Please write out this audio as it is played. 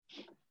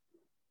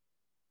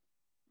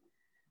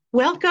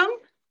Welcome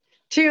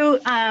to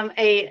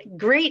a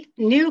great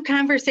new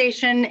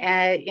conversation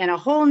in a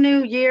whole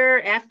new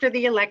year after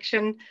the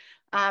election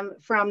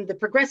from the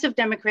Progressive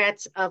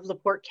Democrats of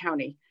LaPorte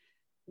County.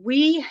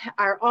 We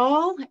are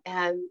all,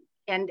 and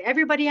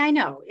everybody I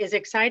know is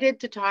excited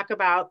to talk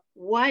about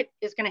what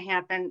is going to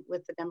happen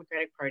with the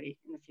Democratic Party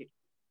in the future.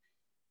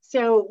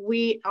 So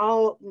we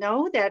all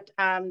know that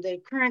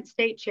the current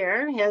state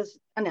chair has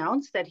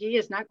announced that he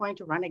is not going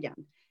to run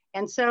again.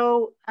 And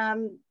so,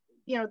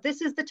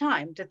 this is the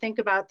time to think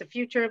about the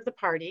future of the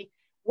party,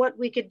 what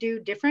we could do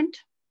different,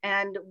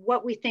 and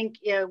what we think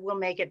will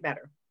make it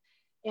better.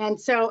 And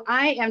so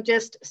I am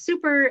just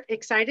super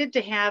excited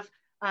to have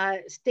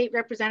State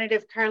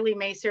Representative Carly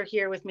Macer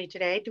here with me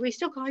today. Do we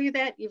still call you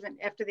that even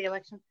after the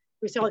election?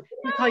 We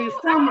call you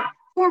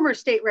former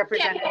State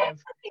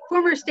Representative,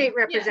 former State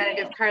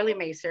Representative Carly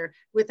Macer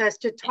with us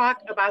to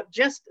talk about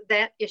just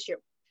that issue.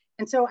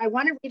 And so I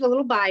want to read a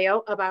little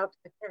bio about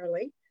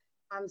Carly.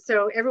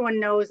 So everyone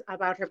knows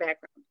about her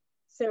background.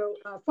 So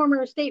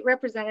former state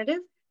representative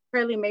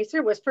Carly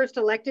Macer was first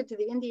elected to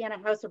the Indiana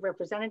House of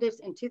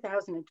Representatives in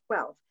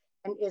 2012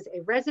 and is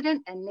a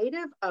resident and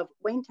native of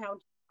Wayne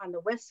Township on the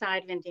west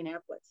side of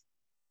Indianapolis.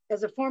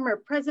 As a former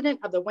president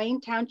of the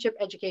Wayne Township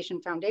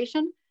Education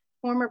Foundation,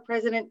 former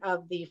president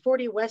of the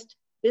 40 West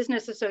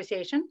Business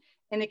Association,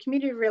 and the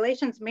community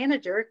relations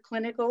manager,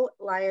 clinical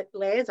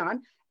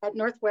liaison at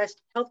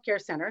Northwest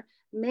Healthcare Center,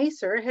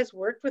 Macer has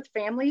worked with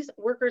families,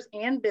 workers,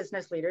 and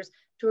business leaders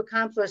to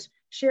accomplish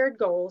shared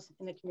goals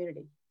in the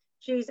community.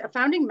 She's a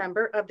founding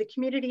member of the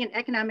community and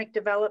economic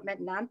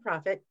development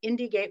nonprofit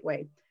Indy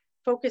Gateway,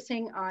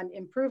 focusing on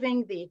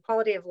improving the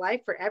quality of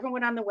life for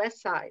everyone on the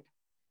West Side.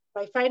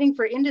 By fighting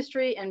for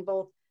industry in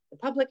both the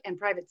public and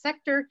private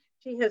sector,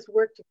 she has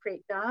worked to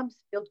create jobs,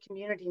 build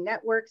community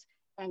networks,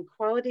 and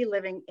quality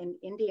living in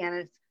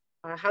Indiana's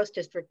House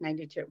District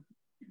 92.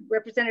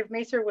 Representative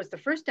Macer was the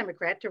first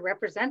Democrat to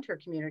represent her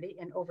community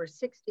in over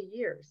 60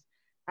 years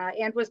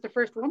and was the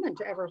first woman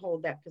to ever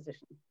hold that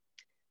position.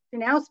 She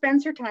now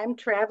spends her time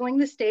traveling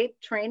the state,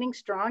 training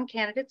strong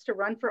candidates to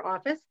run for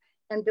office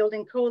and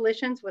building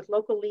coalitions with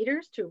local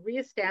leaders to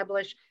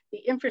reestablish the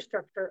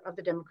infrastructure of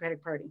the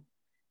Democratic Party.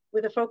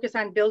 With a focus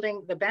on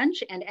building the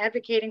bench and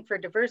advocating for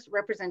diverse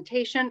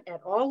representation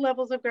at all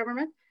levels of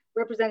government,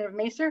 Representative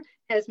Macer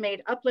has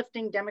made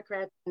uplifting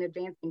Democrats and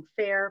advancing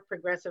fair,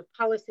 progressive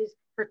policies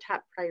her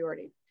top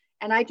priority.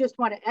 And I just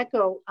want to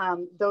echo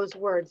those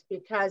words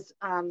because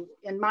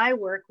in my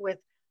work with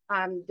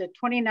the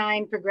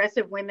 29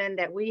 progressive women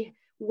that we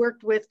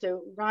worked with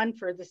to run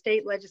for the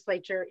state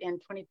legislature in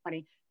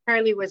 2020,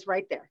 Carly was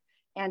right there.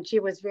 And she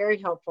was very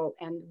helpful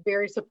and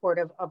very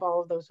supportive of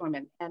all of those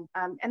women.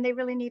 And they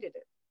really needed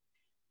it.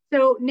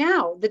 So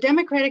now the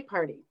Democratic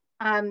Party.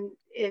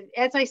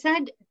 As I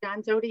said,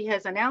 John Zody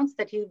has announced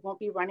that he won't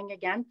be running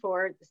again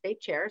for the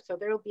state chair, so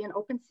there will be an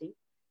open seat.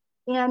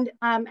 And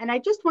I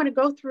just want to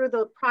go through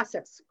the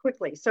process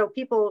quickly so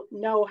people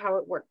know how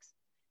it works.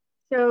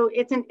 So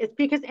it's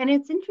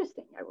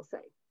interesting, I will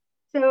say.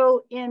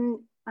 So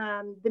in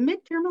the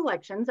midterm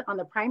elections on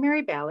the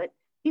primary ballot,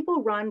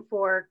 people run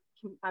for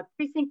a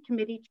precinct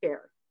committee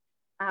chair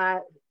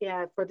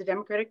for the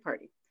Democratic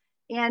Party.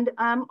 And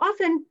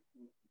often,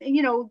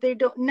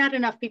 not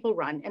enough people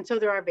run. And so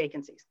there are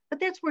vacancies, but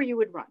that's where you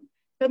would run.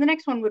 So the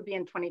next one would be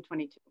in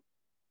 2022.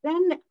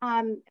 Then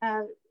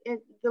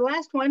the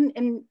last one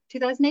in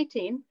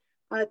 2018,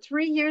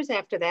 3 years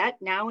after that,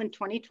 now in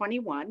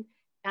 2021,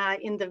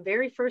 in the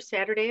very first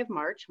Saturday of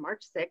March,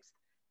 March 6th,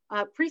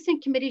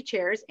 precinct committee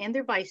chairs and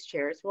their vice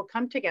chairs will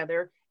come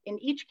together in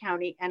each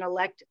county and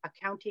elect a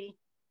county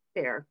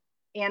chair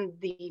and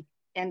the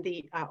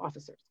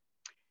officers.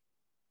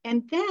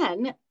 And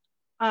then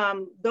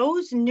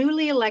those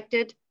newly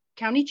elected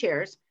county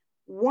chairs,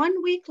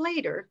 1 week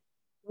later,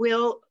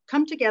 will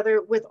come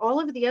together with all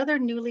of the other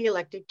newly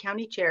elected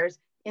county chairs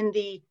in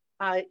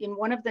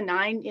one of the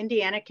 9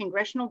 Indiana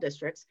congressional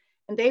districts,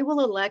 and they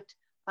will elect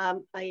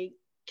a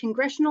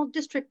congressional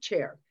district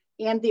chair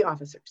and the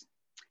officers.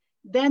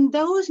 Then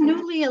those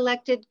newly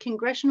elected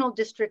congressional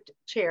district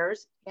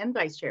chairs and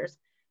vice chairs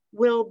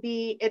will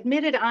be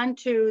admitted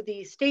onto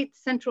the state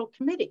central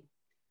committee.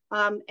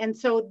 And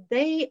so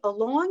they,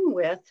 along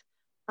with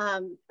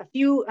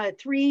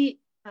three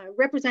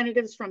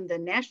representatives from the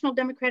National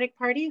Democratic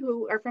Party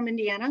who are from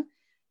Indiana,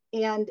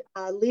 and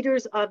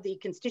leaders of the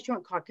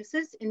constituent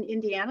caucuses in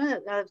Indiana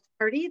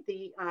party,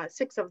 the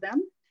 6 of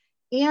them,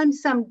 and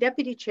some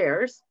deputy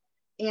chairs,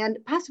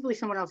 and possibly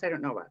someone else I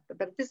don't know about,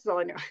 but this is all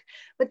I know.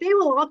 But they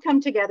will all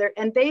come together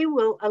and they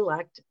will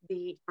elect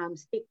the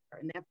state chair,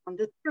 and that's on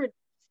the 3rd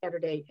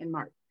Saturday in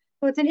March.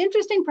 So it's an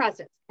interesting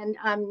process and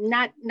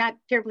not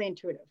terribly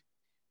intuitive.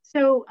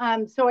 So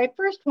I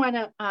first want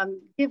to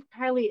give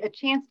Carly a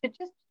chance to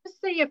just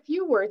say a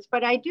few words,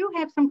 but I do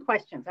have some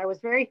questions. I was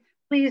very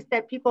pleased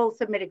that people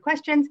submitted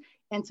questions,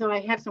 and so I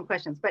have some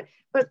questions. But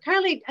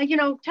Carly,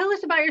 tell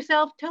us about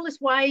yourself. Tell us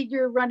why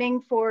you're running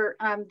for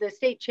the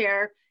state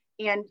chair,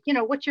 and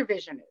what your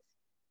vision is.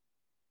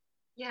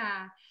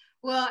 Yeah.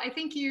 Well, I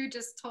think you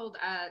just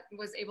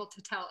was able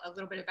to tell a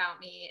little bit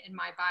about me in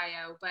my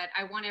bio, but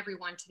I want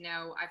everyone to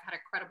know I've had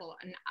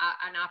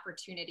an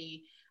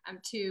opportunity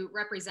to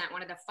represent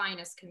one of the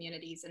finest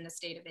communities in the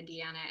state of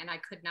Indiana, and I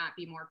could not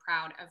be more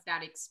proud of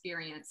that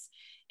experience.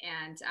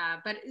 And,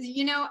 but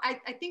you know,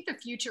 I think the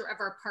future of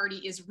our party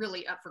is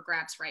really up for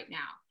grabs right now.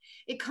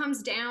 It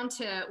comes down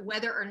to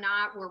whether or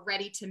not we're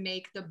ready to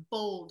make the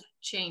bold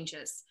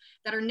changes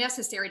that are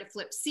necessary to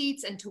flip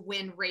seats and to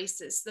win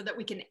races so that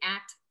we can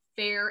act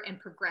fair and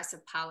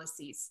progressive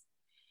policies.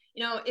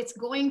 You know, it's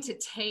going to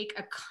take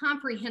a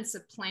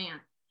comprehensive plan,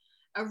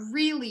 a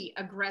really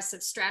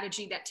aggressive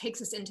strategy that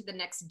takes us into the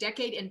next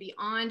decade and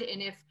beyond. And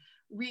if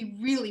we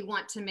really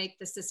want to make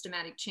the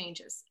systematic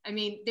changes, I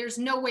mean, there's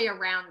no way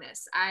around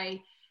this. I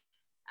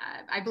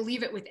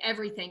believe it with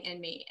everything in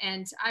me.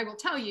 And I will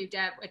tell you,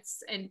 Deb,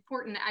 it's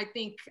important, I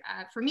think,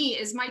 for me,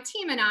 is my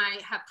team and I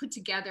have put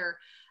together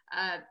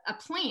a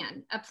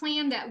plan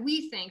that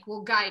we think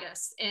will guide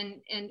us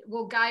and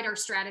will guide our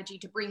strategy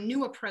to bring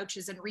new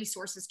approaches and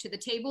resources to the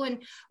table.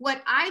 And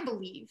what I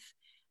believe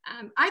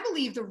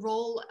the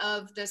role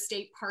of the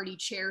state party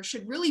chair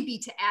should really be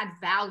to add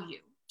value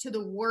to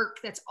the work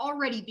that's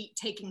already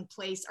taking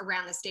place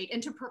around the state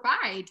and to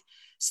provide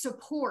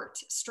support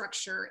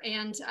structure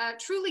and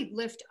truly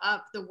lift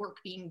up the work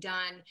being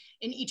done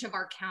in each of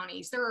our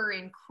counties. There are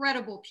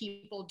incredible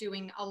people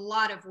doing a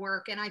lot of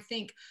work, and I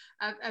think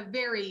a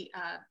very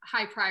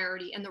high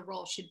priority and the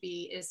role should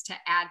be is to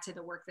add to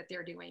the work that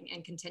they're doing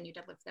and continue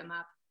to lift them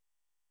up.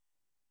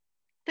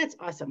 That's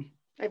awesome.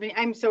 I mean,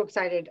 I'm so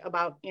excited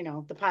about, you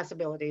know, the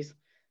possibilities.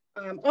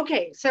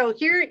 Okay, so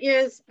here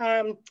is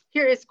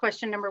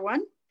question number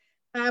one.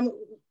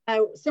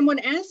 Someone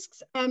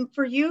asks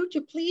for you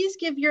to please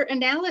give your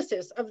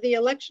analysis of the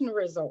election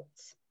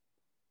results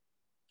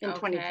in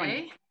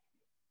 2020.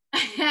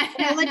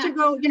 I'll let you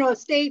go, you know,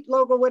 state,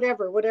 local,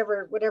 whatever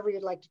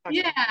you'd like to talk about.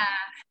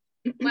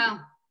 Yeah,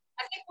 well,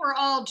 I think we're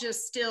all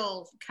just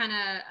still kind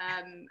of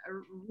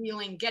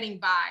reeling, getting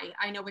by.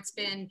 I know it's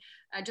been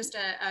just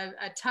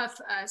a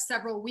tough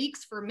several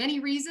weeks for many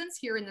reasons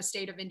here in the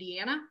state of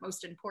Indiana,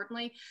 most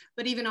importantly,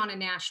 but even on a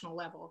national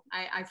level.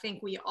 I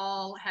think we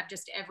all have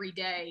just every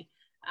day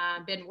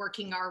been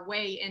working our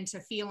way into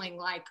feeling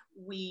like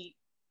we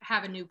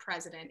have a new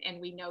president,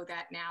 and we know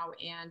that now.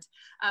 And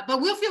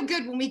but we'll feel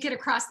good when we get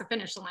across the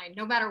finish line,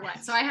 no matter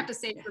what. So I have to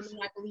say, for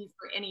me, I believe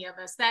for any of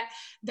us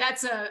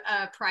that's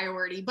a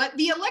priority. But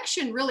the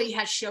election really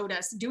has showed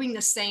us doing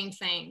the same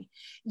thing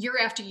year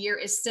after year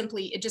is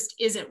simply, it just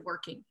isn't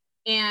working.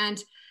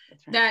 And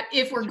that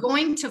if we're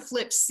going to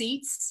flip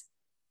seats,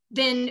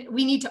 then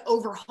we need to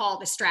overhaul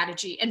the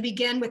strategy and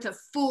begin with a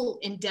full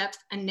in-depth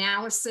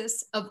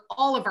analysis of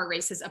all of our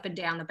races up and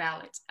down the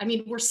ballot. I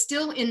mean, we're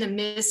still in the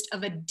midst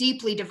of a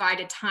deeply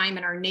divided time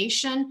in our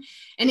nation,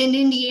 and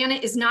Indiana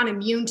is not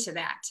immune to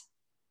that.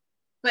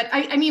 But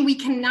I mean, we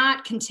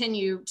cannot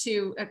continue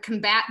to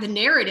combat the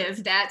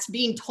narrative that's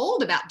being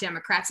told about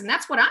Democrats, and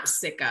that's what I'm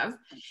sick of.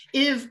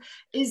 Is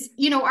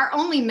you know, our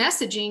only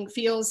messaging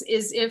feels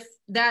as if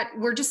that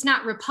we're just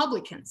not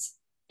Republicans.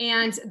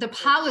 And the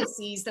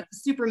policies that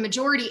the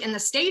supermajority in the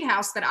State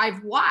House that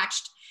I've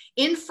watched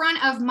in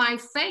front of my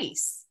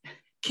face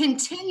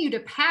continue to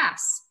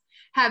pass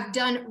have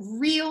done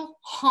real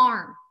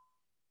harm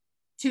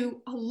to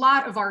a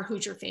lot of our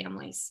Hoosier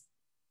families,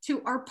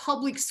 to our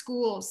public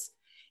schools.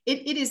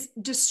 It is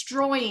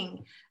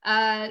destroying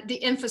the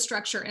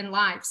infrastructure and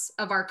lives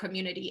of our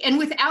community. And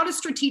without a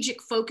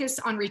strategic focus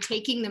on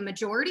retaking the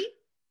majority,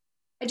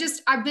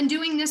 I've been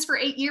doing this for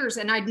 8 years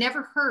and I'd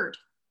never heard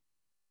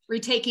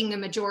retaking the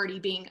majority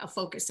being a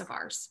focus of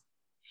ours.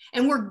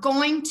 And we're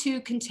going to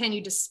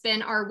continue to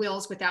spin our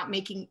wheels without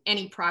making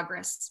any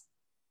progress.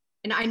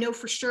 And I know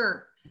for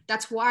sure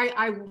that's why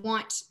I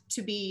want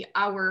to be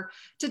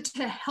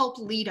to help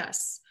lead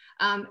us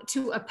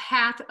to a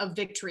path of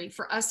victory,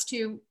 for us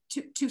to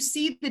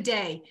see the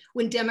day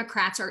when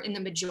Democrats are in the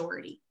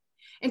majority.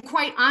 And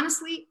quite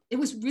honestly, it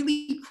was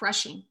really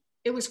crushing.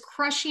 It was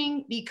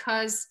crushing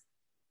because,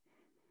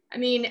 I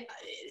mean,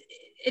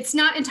 it's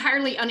not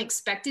entirely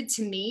unexpected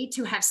to me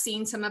to have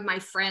seen some of my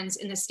friends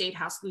in the State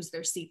House lose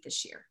their seat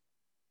this year.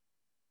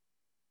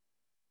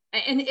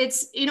 And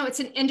it's, you know, it's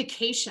an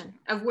indication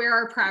of where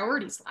our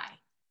priorities lie.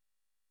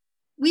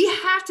 We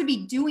have to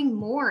be doing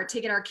more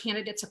to get our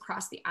candidates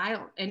across the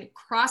aisle and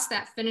cross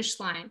that finish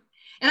line.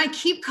 And I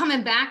keep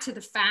coming back to the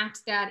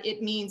fact that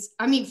it means,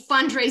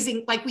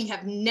 fundraising like we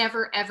have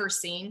never, ever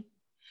seen.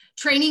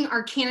 Training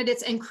our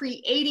candidates and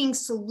creating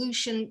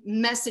solution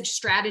message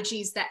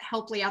strategies that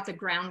help lay out the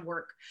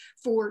groundwork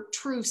for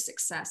true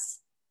success.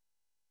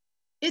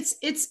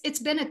 It's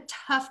been a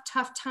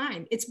tough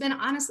time. It's been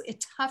honestly a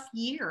tough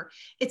year.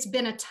 It's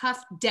been a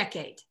tough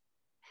decade.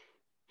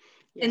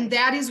 Yes. And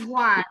that is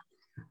why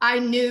I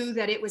knew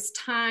that it was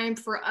time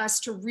for us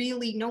to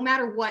really, no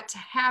matter what, to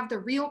have the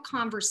real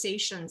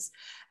conversations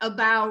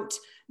about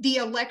the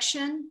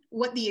election,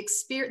 what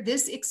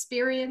this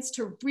experience,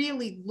 to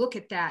really look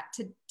at that,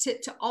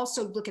 to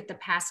also look at the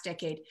past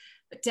decade.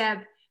 But Deb,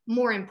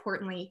 More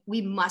importantly,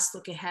 we must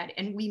look ahead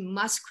and we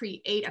must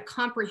create a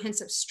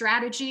comprehensive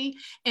strategy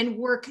and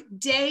work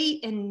day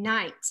and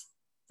night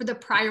for the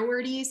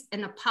priorities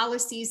and the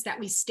policies that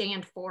we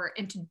stand for,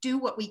 and to do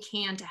what we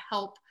can to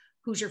help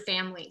Hoosier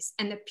families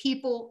and the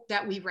people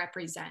that we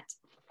represent.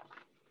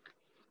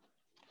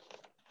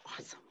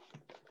 Awesome.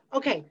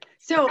 Okay,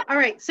 so, all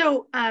right,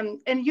 so,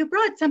 and you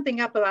brought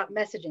something up about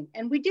messaging,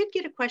 and we did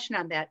get a question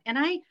on that. And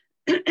I,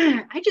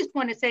 I just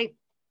want to say,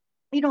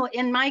 you know,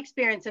 in my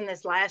experience in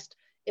this last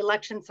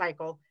election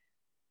cycle,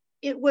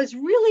 it was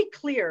really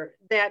clear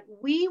that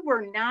we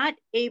were not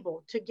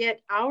able to get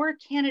our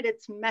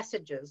candidates'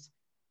 messages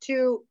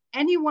to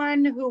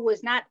anyone who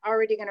was not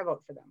already going to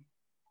vote for them.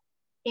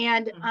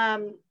 And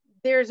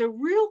there's a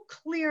real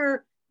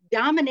clear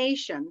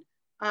domination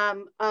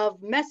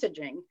of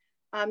messaging,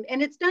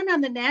 and it's done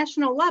on the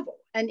national level.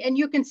 And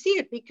you can see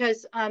it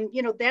because,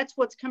 you know, that's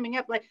what's coming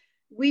up. Like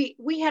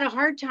we had a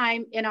hard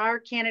time in our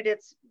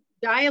candidates'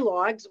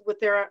 dialogues with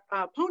their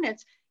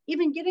opponents,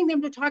 even getting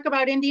them to talk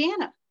about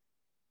Indiana.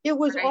 It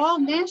was all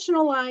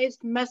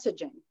nationalized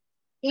messaging.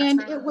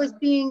 And it was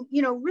being,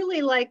 you know,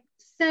 really like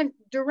sent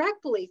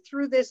directly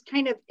through this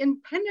kind of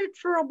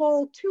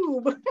impenetrable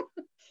tube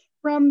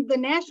from the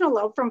national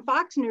level, from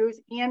Fox News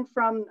and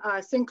from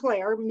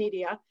Sinclair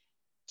Media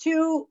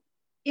to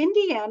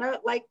Indiana,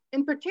 like,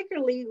 and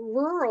particularly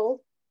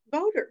rural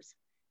voters.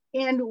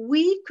 And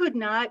we could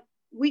not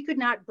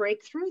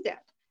break through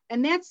that.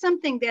 And that's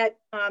something that,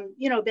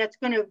 you know, that's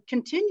going to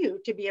continue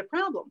to be a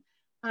problem.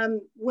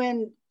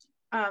 When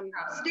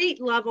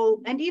state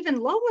level and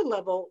even lower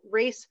level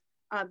race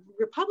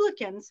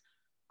Republicans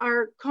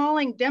are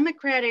calling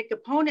Democratic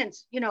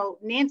opponents, you know,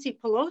 Nancy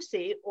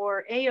Pelosi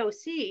or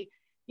AOC,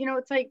 you know,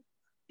 it's like,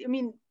 I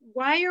mean,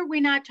 why are we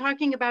not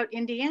talking about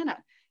Indiana?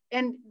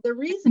 And the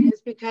reason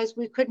is because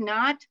we could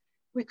not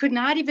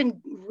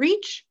even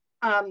reach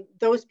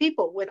those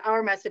people with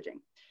our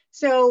messaging.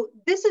 So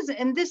this is,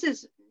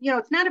 you know,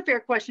 it's not a fair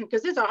question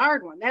because it's a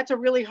hard one. That's a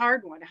really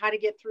hard one, how to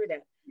get through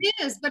that. It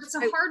is, but it's a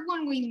hard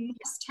one we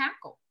must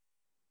tackle.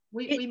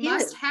 We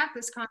must have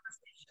this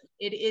conversation.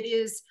 It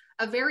is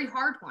a very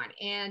hard one.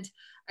 And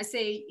I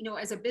say, you know,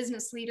 as a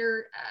business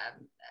leader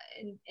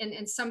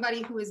and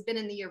somebody who has been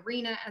in the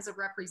arena as a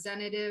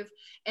representative,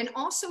 and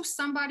also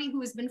somebody who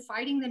has been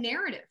fighting the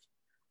narrative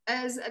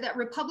that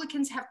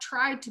Republicans have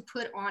tried to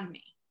put on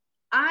me.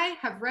 I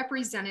have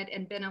represented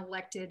and been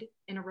elected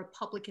in a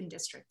Republican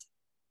district.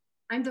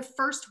 I'm the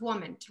first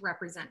woman to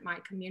represent my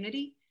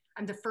community.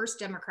 I'm the first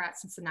Democrat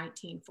since the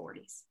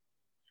 1940s.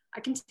 I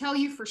can tell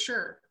you for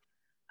sure,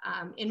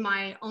 in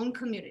my own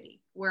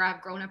community where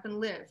I've grown up and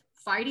lived,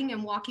 fighting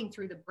and walking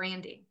through the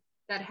branding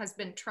that has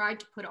been tried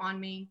to put on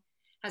me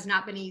has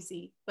not been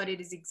easy, but it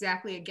is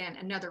exactly, again,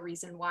 another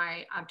reason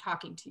why I'm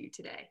talking to you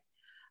today.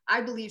 I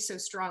believe so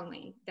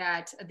strongly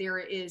that there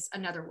is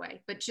another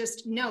way, but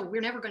just no, we're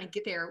never going to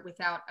get there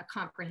without a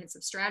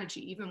comprehensive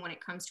strategy, even when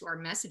it comes to our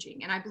messaging.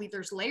 And I believe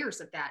there's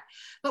layers of that,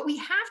 but we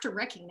have to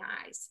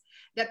recognize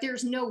that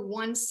there's no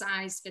one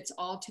size fits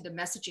all to the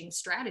messaging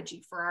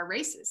strategy for our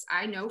races.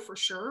 I know for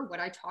sure what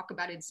I talk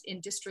about is in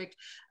District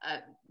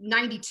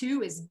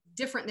 92 is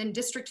different than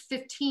District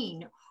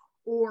 15,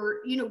 or,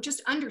 you know,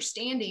 just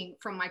understanding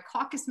from my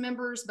caucus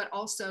members, but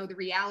also the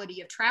reality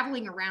of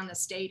traveling around the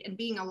state and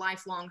being a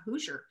lifelong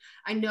Hoosier.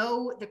 I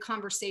know the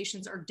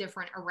conversations are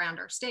different around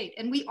our state.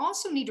 And we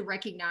also need to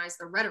recognize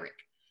the rhetoric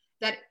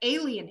that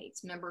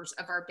alienates members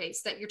of our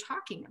base that you're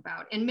talking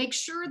about, and make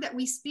sure that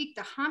we speak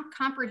the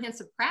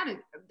comprehensive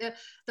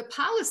the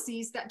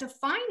policies that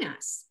define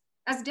us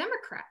as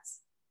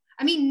Democrats.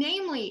 I mean,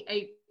 namely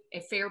a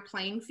fair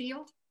playing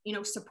field, you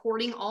know,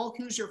 supporting all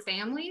Hoosier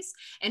families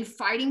and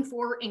fighting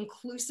for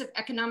inclusive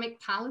economic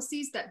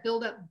policies that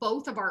build up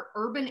both of our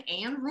urban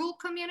and rural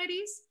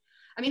communities.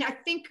 I mean,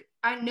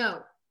 I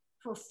know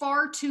for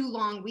far too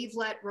long, we've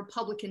let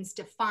Republicans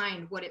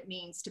define what it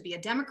means to be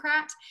a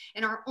Democrat,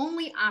 and our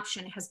only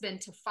option has been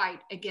to fight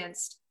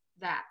against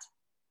that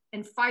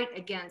and fight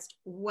against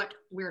what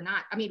we're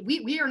not. I mean,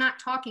 we are not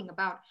talking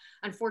about,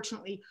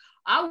 unfortunately,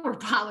 our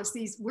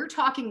policies. We're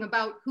talking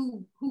about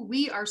who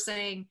we are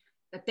saying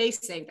that they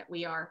say that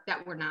we are,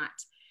 that we're not.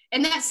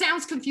 And that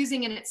sounds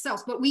confusing in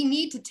itself, but we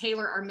need to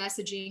tailor our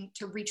messaging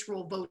to reach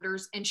rural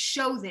voters and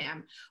show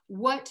them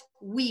what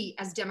we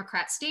as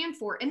Democrats stand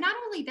for. And not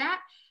only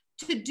that,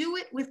 to do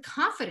it with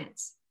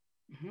confidence.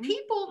 Mm-hmm.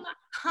 People with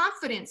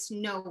confidence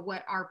know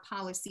what our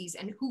policies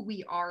and who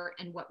we are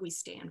and what we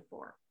stand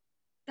for.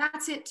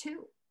 That's it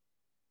too.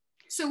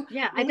 So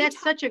yeah, that's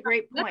such a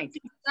great point.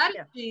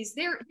 Strategies,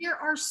 yeah. There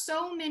are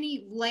so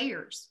many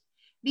layers,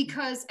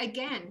 because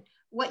again,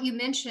 what you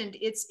mentioned,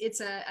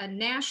 it's a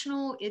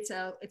national, it's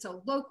a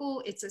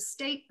local, it's a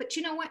state. But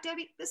you know what,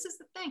 Debbie, this is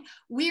the thing.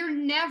 We're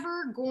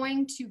never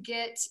going to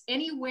get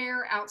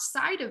anywhere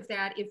outside of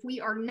that if we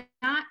are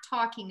not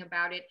talking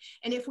about it,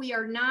 and if we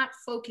are not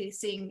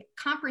focusing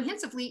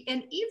comprehensively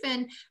and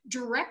even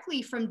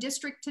directly from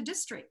district to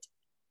district.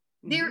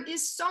 Mm-hmm. There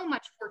is so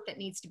much work that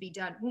needs to be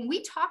done. When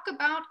we talk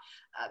about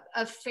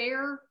a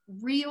fair,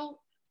 real,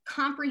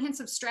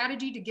 comprehensive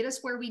strategy to get us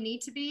where we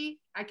need to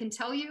be, I can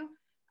tell you,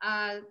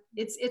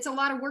 it's a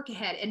lot of work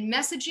ahead, and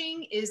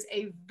messaging is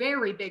a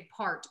very big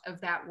part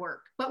of that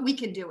work, but we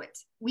can do it.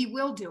 We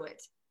will do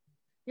it.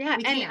 Yeah,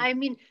 and I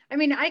mean,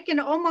 I can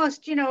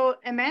almost,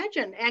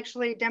 imagine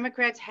actually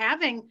Democrats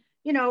having,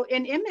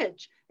 an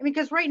image. I mean,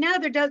 because right now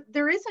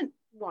there isn't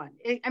one.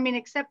 I mean,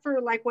 except for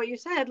like what you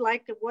said,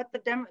 like what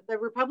the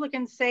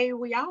Republicans say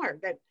we are,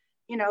 that,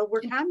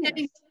 we're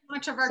communists. So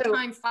much of our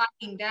time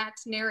fighting that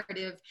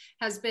narrative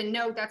has been,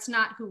 no, that's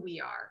not who we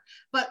are.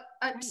 But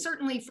right.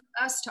 Certainly for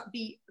us to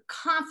be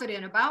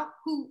confident about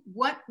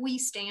what we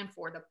stand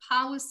for, the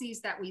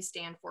policies that we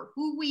stand for,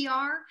 who we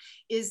are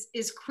is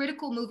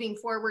critical moving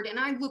forward. And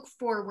I look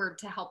forward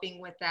to helping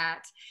with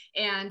that.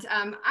 And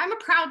I'm a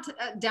proud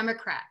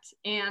Democrat.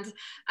 And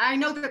I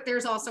know that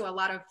there's also a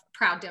lot of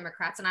proud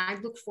Democrats. And I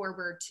look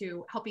forward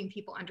to helping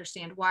people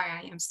understand why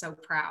I am so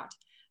proud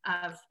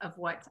of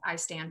what I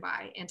stand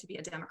by and to be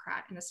a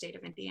Democrat in the state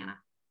of Indiana.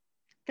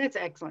 That's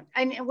excellent.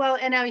 And well,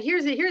 and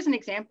here's an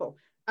example.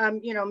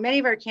 Many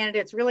of our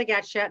candidates really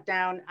got shut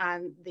down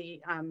on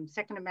the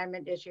Second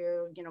Amendment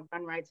issue,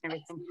 gun rights and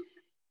everything.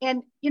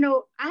 And,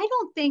 I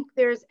don't think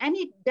there's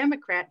any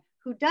Democrat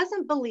who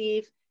doesn't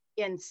believe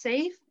in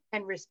safe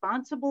and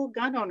responsible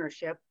gun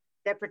ownership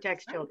that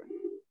protects children.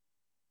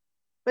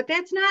 But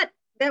that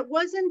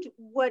wasn't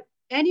what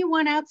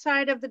anyone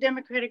outside of the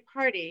Democratic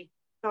Party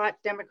thought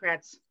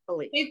Democrats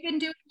believe. They've been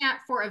doing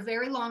that for a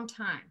very long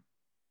time.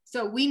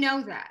 So we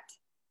know that.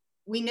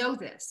 We know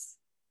this.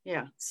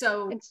 Yeah.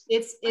 So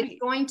it's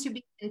going to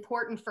be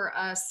important for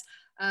us,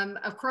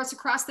 of course,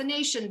 across the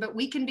nation, but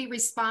we can be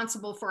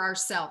responsible for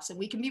ourselves and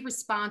we can be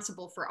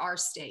responsible for our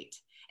state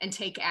and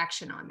take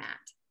action on that.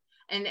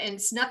 And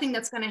it's nothing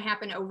that's going to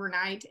happen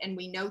overnight, and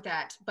we know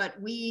that, but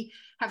we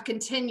have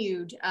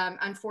continued,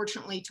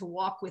 unfortunately, to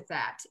walk with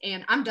that,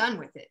 and I'm done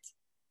with it.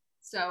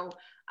 So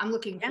I'm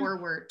looking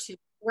forward to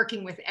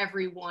working with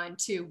everyone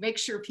to make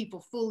sure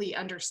people fully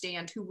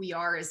understand who we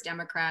are as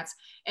Democrats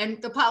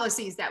and the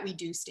policies that we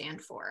do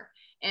stand for.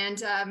 And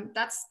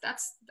that's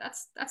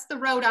the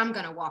road I'm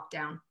going to walk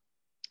down.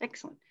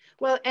 Excellent.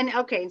 Well, and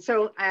okay,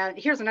 so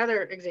here's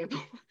another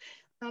example.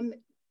 A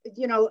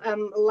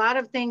lot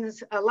of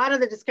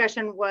the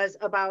discussion was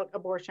about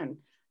abortion,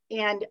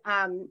 and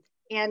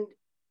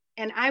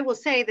I will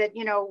say that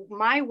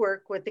my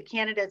work with the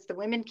candidates, the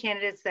women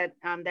candidates that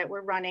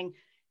we're running,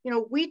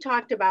 we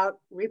talked about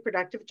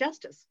reproductive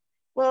justice.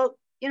 Well,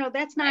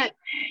 that's not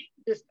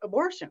just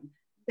abortion.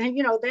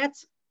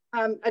 That's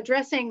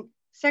addressing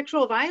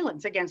sexual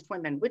violence against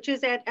women, which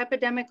is at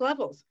epidemic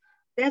levels.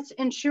 That's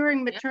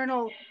ensuring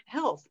maternal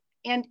health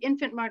and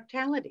infant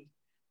mortality.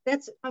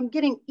 That's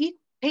getting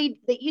paid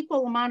the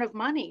equal amount of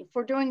money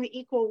for doing the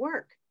equal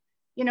work.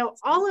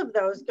 All of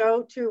those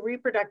go to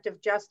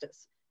reproductive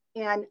justice.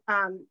 And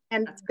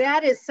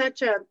that is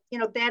such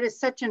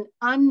an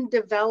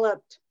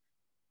undeveloped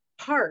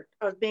part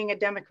of being a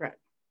Democrat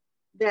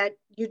that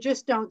you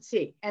just don't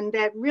see, and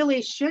that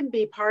really should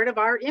be part of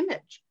our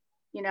image,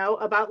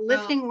 about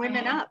lifting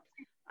women up.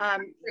 I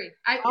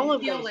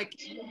feel like,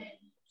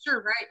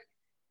 sure, right.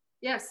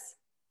 Yes,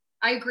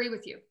 I agree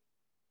with you.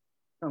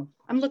 So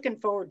I'm looking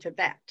forward to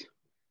that.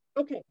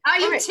 Okay. I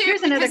am too.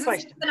 Here's another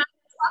question. I talk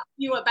to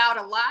you about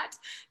a lot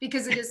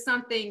because it is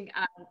something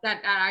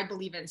that I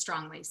believe in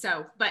strongly.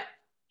 So, but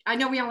I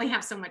know we only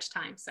have so much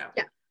time. So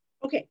yeah.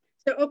 Okay.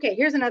 So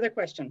here's another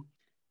question.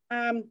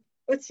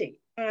 Let's see.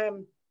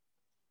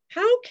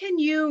 How can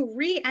you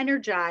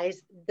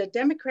re-energize the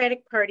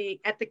Democratic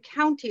Party at the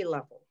county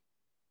level?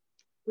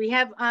 We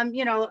have,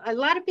 a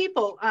lot of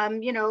people,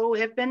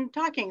 have been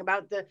talking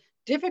about the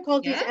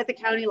difficulties at the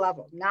county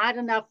level. Not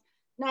enough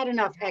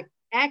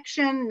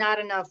action, not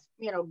enough,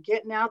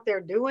 getting out there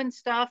doing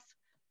stuff.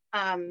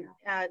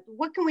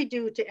 What can we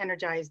do to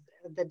energize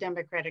the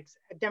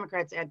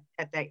Democrats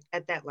at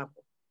that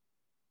level?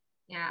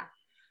 Yeah.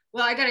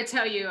 Well, I got to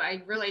tell you,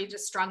 I really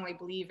just strongly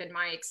believe in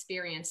my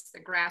experience, the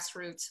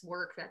grassroots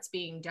work that's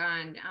being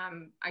done.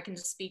 I can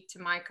just speak to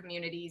my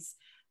communities.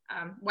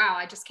 Wow,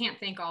 I just can't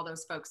thank all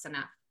those folks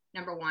enough.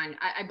 Number one,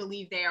 I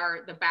believe they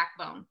are the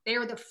backbone. They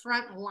are the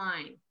front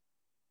line.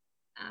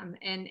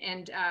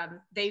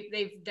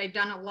 They've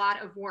done a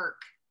lot of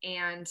work,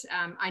 and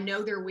I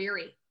know they're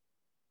weary.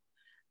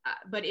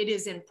 But it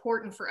is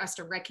important for us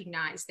to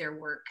recognize their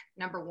work,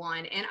 number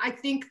one. And I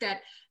think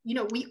that,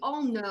 we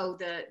all know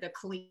the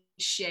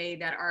cliche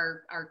that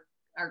our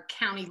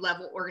county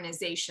level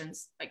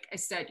organizations, like I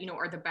said,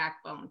 are the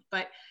backbone.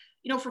 But,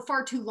 for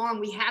far too long,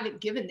 we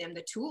haven't given them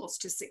the tools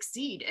to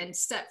succeed and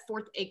set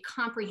forth a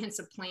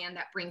comprehensive plan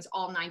that brings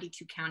all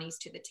 92 counties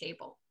to the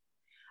table.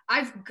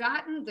 I've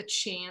gotten the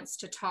chance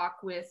to talk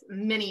with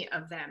many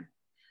of them.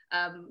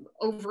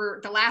 over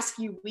the last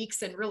few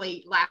weeks and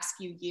really last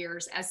few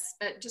years, as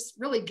just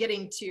really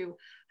getting to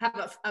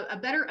have a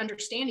better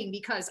understanding,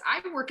 because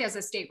I work as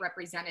a state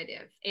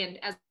representative and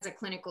as a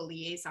clinical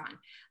liaison.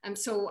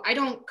 So I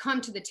don't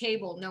come to the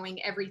table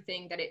knowing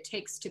everything that it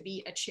takes to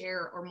be a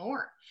chair or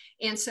more.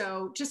 And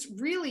so just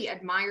really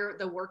admire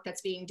the work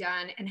that's being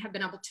done and have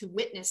been able to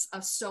witness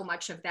of so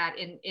much of that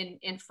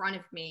in front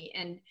of me.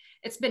 And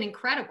it's been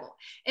incredible.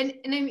 And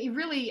I mean,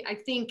 really, I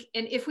think,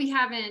 and if we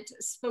haven't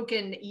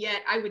spoken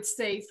yet, I would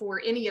say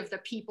for any of the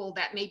people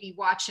that may be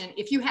watching,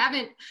 if you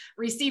haven't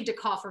received a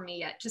call from me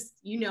yet, just,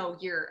 you know,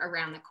 you're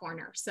around the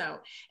corner. So,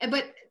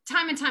 but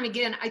time and time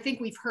again, I think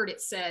we've heard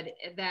it said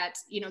that,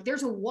 you know,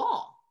 there's a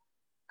wall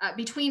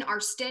between our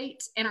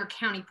state and our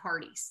county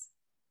parties.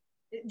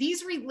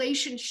 These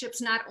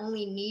relationships not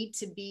only need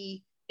to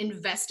be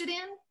invested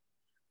in,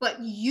 but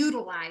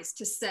utilized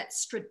to set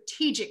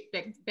strategic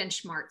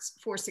benchmarks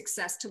for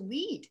success to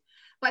lead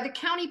by the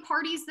county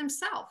parties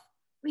themselves.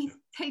 I mean,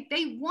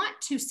 they want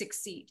to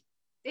succeed.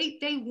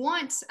 They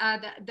want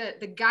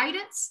the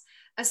guidance,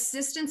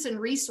 assistance, and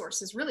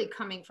resources really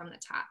coming from the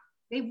top.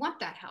 They want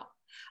that help.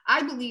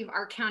 I believe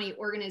our county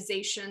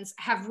organizations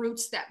have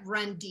roots that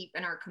run deep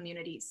in our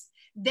communities.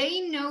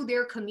 They know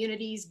their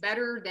communities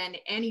better than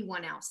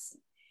anyone else.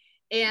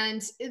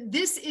 And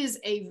this is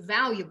a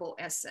valuable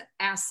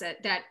asset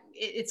that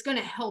it's going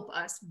to help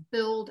us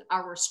build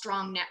our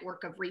strong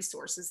network of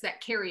resources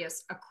that carry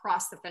us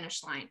across the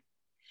finish line.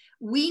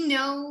 We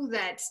know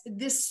that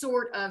this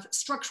sort of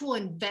structural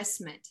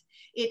investment,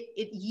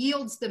 it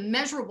yields the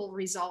measurable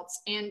results,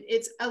 and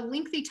it's a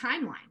lengthy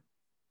timeline,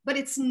 but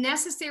it's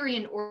necessary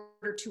in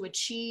order to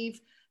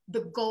achieve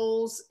the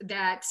goals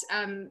that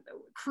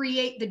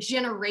create the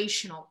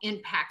generational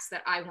impacts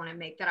that I want to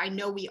make, that I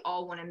know we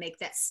all want to make,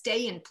 that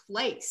stay in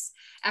place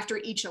after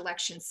each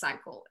election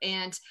cycle.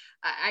 And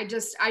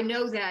I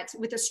know that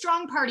with a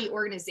strong party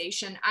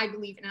organization, I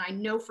believe, and I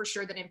know for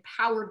sure that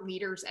empowered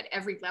leaders at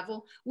every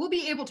level will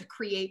be able to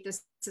create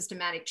this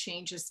systematic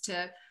changes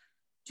to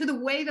the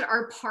way that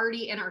our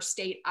party and our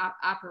state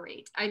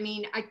operate. I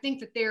mean, I think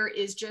that there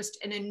is just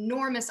an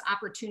enormous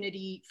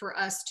opportunity for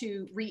us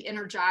to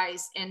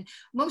re-energize. And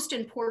most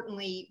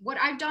importantly, what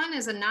I've done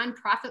as a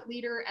nonprofit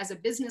leader, as a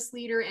business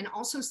leader, and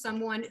also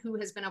someone who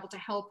has been able to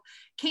help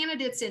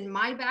candidates in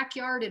my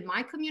backyard, in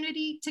my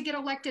community to get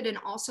elected, and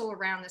also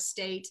around the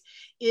state,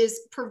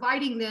 is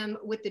providing them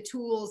with the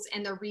tools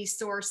and the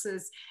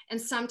resources, and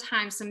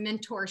sometimes some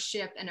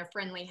mentorship and a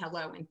friendly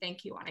hello and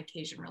thank you on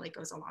occasion really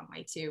goes a long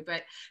way too.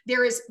 But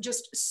there is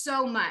just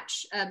so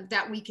much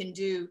that we can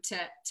do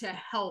to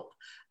help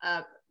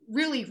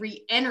really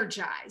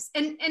re-energize.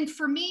 And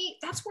for me,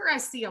 that's where I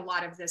see a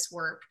lot of this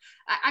work.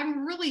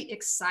 I'm really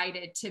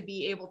excited to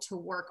be able to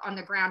work on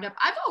the ground up.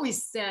 I've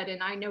always said,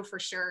 and I know for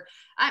sure,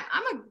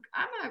 I'm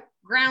a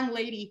ground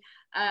lady.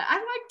 I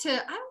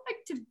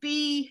like to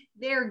be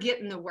there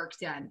getting the work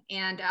done,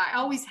 and I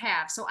always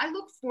have. So I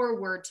look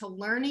forward to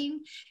learning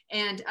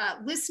and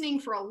listening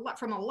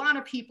from a lot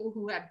of people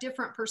who have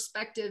different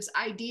perspectives,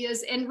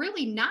 ideas, and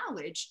really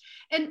knowledge.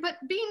 But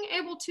being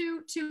able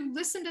to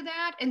listen to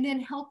that and then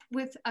help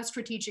with a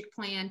strategic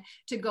plan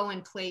to go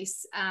in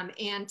place,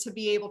 and to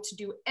be able to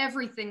do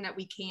everything that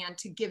we can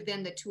to give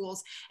them the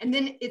tools. And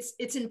then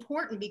it's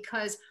important,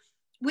 because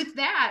with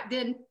that,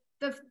 then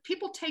the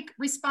people take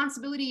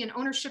responsibility and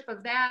ownership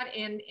of that,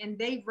 and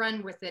they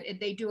run with it, and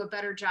they do a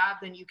better job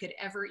than you could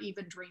ever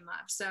even dream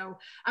of. So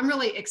I'm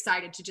really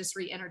excited to just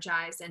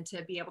re-energize and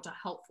to be able to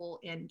helpful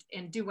and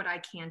do what I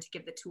can to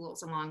give the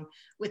tools along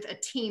with a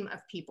team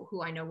of people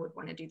who I know would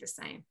want to do the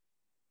same.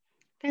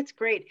 That's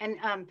great. And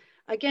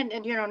again,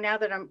 and you know, now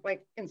that I'm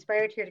like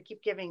inspired here to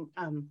keep giving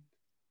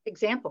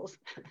examples,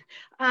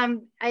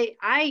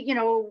 I you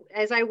know,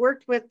 as I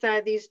worked with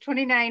these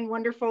 29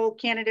 wonderful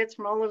candidates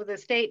from all over the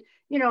state,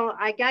 you know,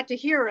 I got to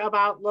hear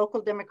about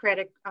local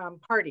Democratic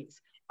parties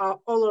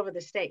all over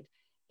the state.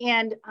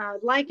 And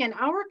like in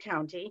our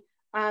county,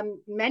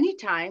 many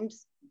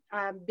times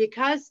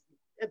because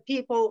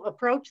people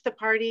approach the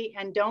party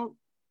and don't,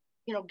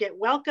 you know, get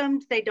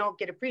welcomed, they don't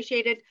get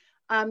appreciated,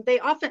 they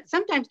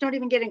sometimes don't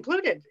even get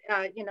included,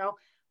 you know,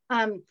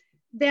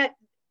 that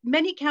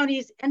many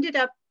counties ended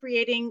up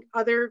creating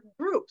other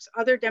groups,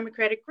 other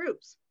Democratic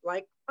groups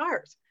like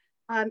ours.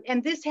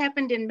 And this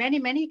happened in many,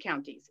 many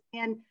counties.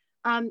 And,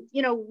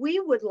 you know, we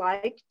would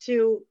like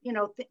to,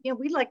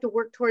 we'd like to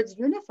work towards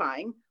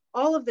unifying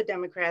all of the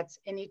Democrats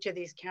in each of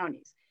these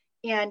counties.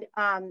 And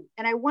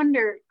I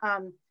wonder,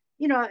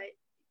 you know,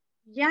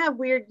 yeah,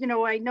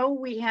 I know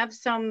we have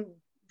some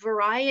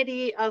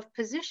variety of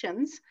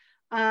positions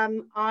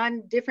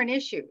on different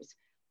issues,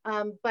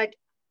 but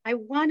I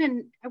want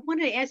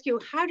to ask you,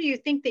 how do you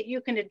think that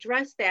you can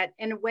address that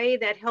in a way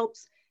that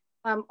helps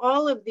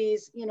all of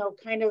these, you know,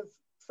 kind of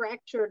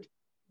fractured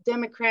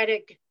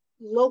Democratic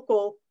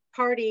local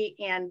party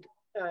and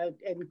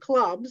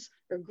clubs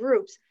or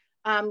groups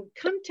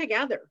come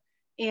together,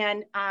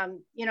 and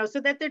you know, so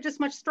that they're just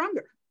much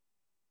stronger?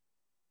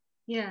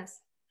 Yes.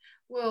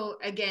 Well,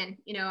 again,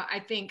 I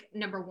think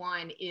number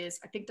one is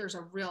I think there's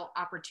a real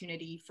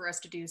opportunity for us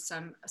to do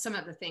some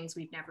of the things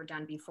we've never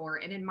done before.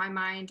 And in my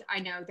mind, I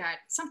know that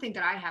something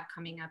that I have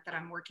coming up that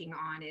I'm working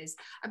on is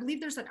I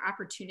believe there's an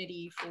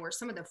opportunity for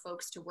some of the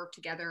folks to work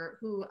together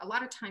who a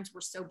lot of times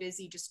we're so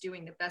busy just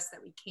doing the best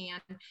that we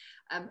can,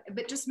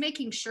 but just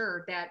making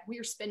sure that we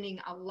are spending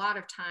a lot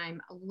of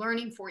time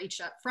learning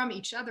from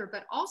each other,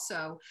 but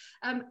also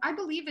I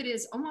believe it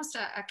is almost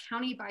a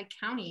county by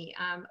county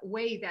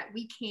way that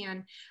we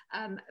can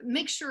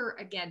make sure,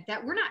 again,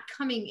 that we're not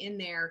coming in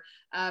there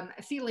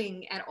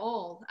feeling at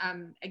all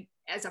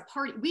as a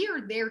party. We are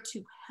there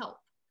to help.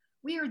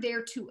 We are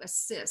there to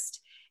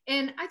assist.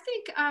 And I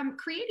think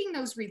creating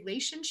those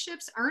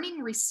relationships,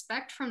 earning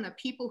respect from the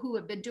people who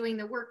have been doing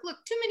the work.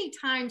 Look, too many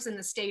times in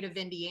the state of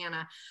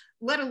Indiana,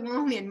 let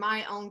alone in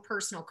my own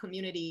personal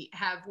community,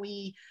 have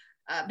we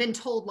been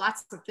told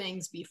lots of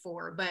things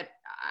before, but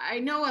I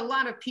know a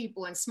lot of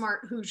people and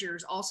smart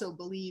Hoosiers also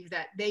believe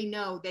that they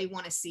know they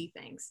want to see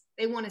things.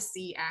 They want to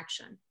see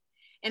action.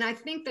 And I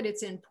think that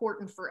it's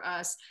important for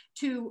us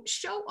to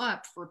show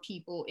up for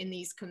people in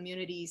these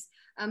communities,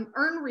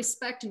 earn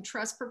respect and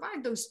trust,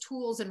 provide those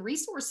tools and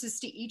resources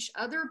to each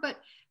other, but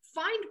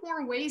find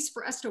more ways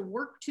for us to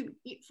work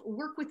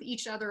with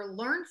each other,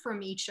 learn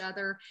from each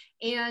other.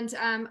 And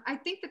I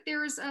think that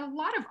there's a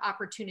lot of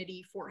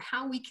opportunity for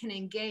how we can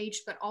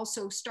engage, but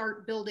also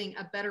start building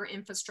a better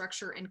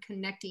infrastructure and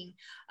connecting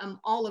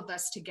all of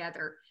us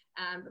together.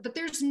 But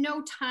there's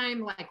no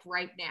time like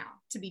right now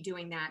to be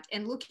doing that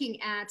and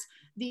looking at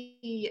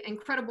the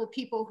incredible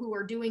people who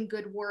are doing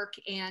good work.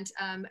 And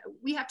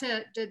we have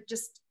to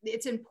just,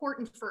 it's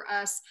important for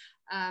us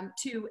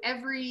to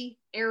every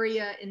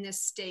area in this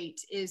state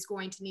is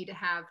going to need to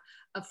have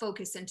a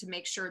focus and to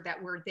make sure that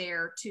we're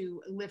there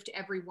to lift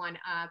everyone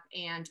up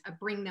and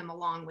bring them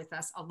along with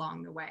us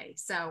along the way.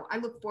 So I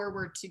look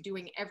forward to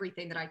doing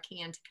everything that I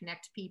can to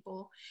connect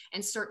people,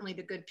 and certainly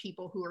the good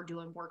people who are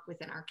doing work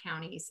within our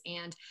counties.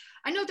 And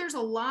I know there's a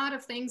lot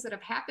of things that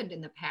have happened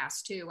in the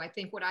past too. I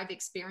think what I've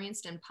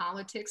experienced in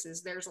politics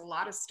is there's a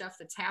lot of stuff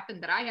that's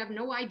happened that I have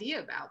no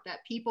idea about,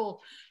 that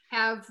people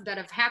have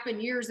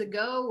happened years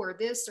ago or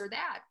this or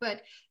that.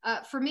 But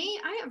for me,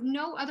 I have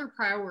no other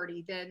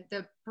priority than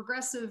the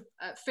progressive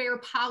fair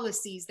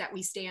policies that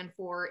we stand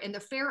for and the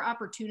fair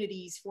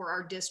opportunities for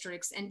our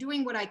districts, and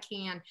doing what I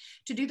can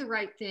to do the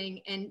right thing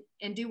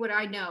and do what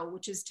I know,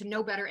 which is to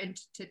know better and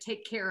to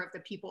take care of the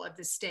people of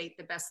the state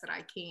the best that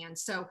I can.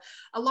 So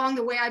along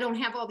the way, I don't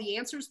have all the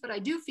answers, but I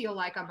do feel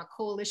like I'm a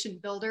coalition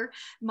builder.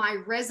 My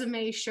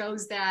resume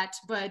shows that,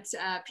 but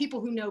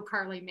people who know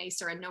Carly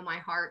Macer and know my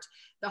heart,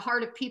 the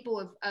heart of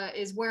people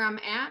is where I'm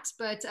at,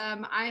 but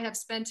I have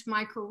spent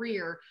my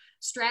career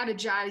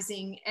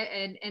strategizing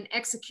and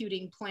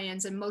executing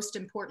plans, and most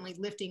importantly,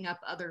 lifting up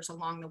others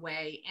along the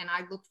way. And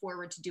I look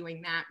forward to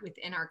doing that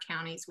within our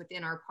counties,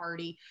 within our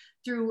party,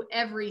 through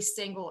every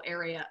single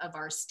area of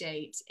our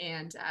state.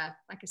 And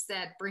like I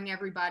said, bring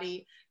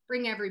everybody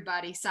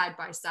side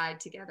by side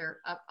together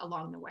up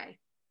along the way.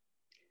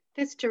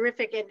 That's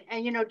terrific.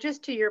 And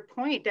just to your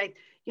point,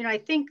 I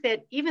think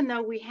that even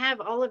though we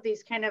have all of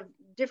these kind of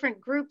different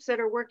groups that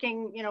are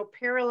working,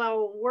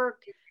 parallel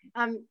work,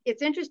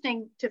 it's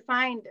interesting to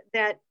find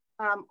that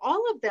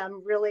all of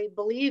them really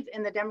believe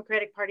in the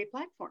Democratic Party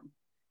platform.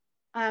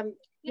 And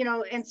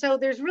so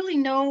there's really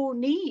no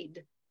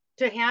need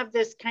to have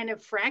this kind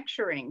of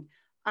fracturing,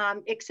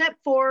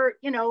 except for,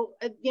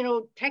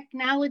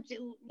 technology,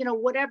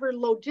 whatever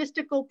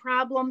logistical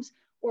problems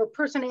or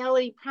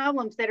personality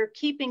problems that are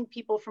keeping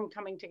people from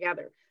coming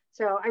together.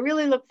 So I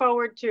really look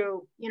forward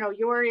to,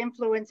 your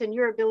influence and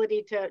your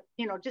ability to,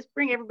 just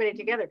bring everybody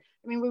together.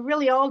 I mean, we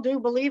really all do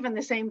believe in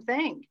the same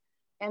thing.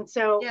 And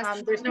so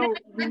yes. There's no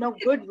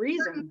good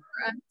reason.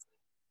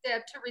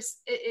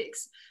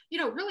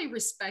 To really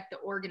respect the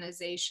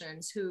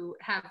organizations who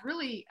have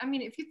really, I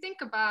mean, if you think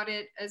about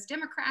it, as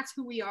Democrats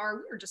who we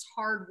are just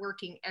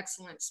hardworking,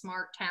 excellent,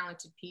 smart,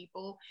 talented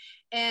people.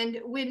 And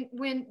when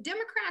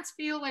Democrats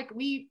feel like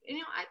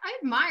I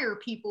admire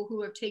people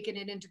who have taken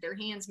it into their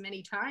hands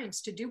many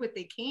times to do what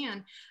they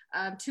can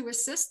to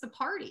assist the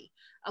party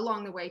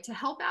along the way, to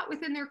help out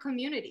within their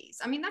communities.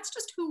 I mean, that's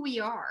just who we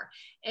are.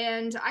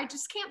 And I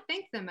just can't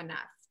thank them enough.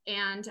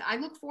 And I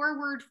look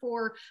forward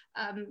for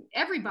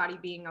everybody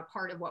being a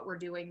part of what we're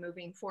doing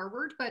moving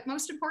forward. But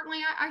most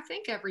importantly, I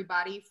thank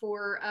everybody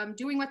for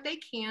doing what they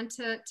can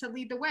to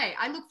lead the way.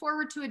 I look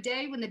forward to a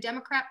day when the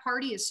Democrat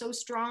Party is so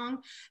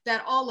strong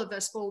that all of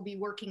us will be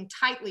working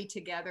tightly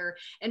together.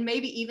 And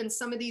maybe even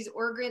some of these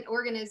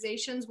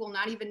organizations will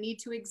not even need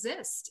to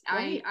exist.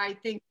 Right. I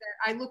think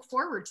that I look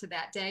forward to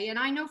that day. And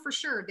I know for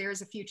sure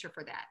there's a future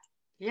for that.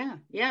 Yeah,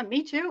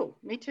 me too.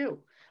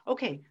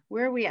 Okay,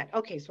 where are we at?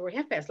 Okay, so we're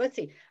half past. Let's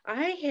see.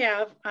 I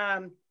have,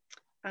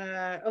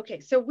 okay,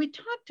 so we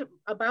talked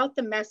about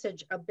the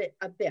message a bit,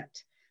 but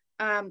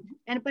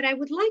I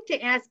would like to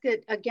ask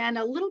it again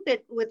a little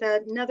bit with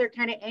another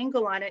kind of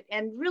angle on it,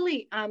 and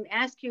really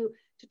ask you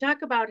to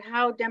talk about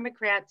how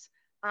Democrats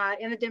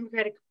in the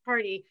Democratic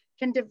Party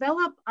can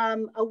develop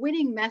a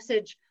winning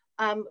message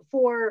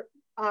for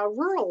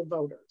rural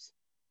voters.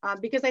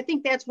 because I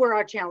think that's where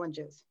our challenge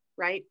is,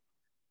 right?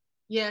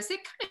 Yes,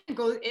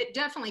 it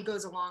definitely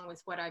goes along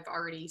with what I've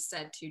already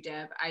said to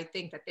Deb. I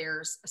think that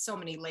there's so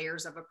many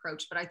layers of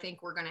approach, but I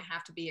think we're going to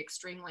have to be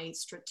extremely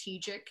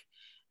strategic,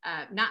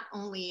 not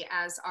only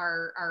as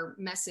our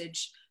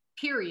message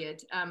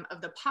period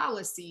of the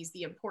policies,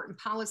 the important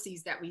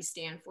policies that we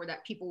stand for,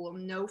 that people will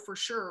know for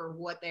sure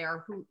what they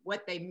are,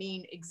 what they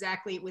mean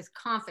exactly with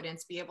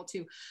confidence, be able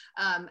to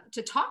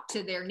talk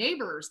to their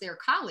neighbors, their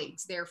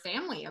colleagues, their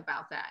family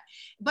about that.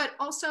 But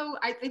also,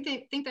 I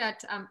think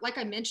that, like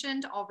I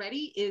mentioned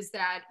already, is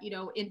that,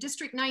 in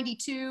District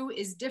 92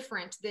 is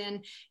different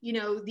than,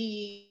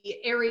 the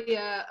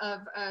area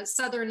of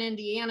Southern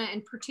Indiana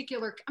in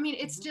particular. I mean,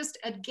 it's just,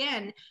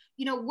 again,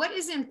 what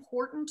is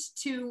important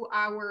to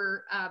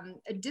our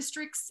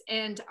districts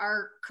and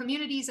our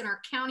communities and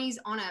our counties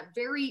on a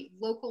very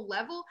local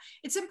level.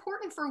 It's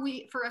important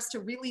for us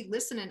to really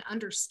listen and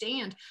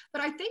understand.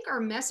 But I think our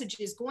message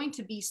is going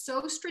to be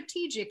so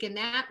strategic in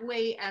that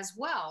way as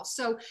well.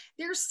 So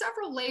there's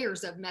several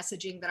layers of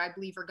messaging that I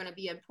believe are going to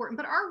be important.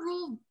 But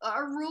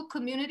our rural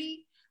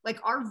community, like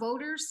our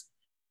voters,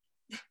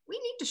 we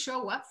need to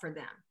show up for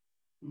them.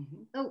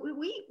 Mm-hmm. So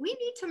we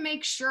need to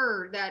make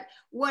sure that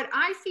what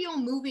I feel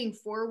moving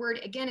forward,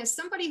 again, as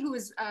somebody who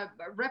has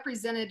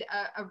represented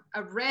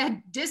a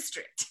red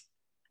district,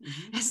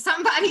 mm-hmm. as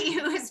somebody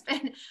who has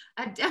been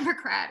a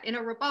Democrat in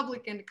a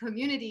Republican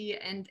community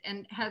and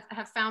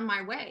have found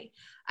my way,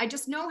 I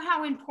just know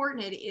how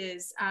important it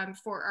is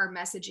for our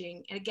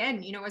messaging. And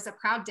again, as a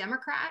proud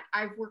Democrat,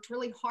 I've worked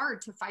really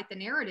hard to fight the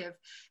narrative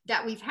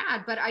that we've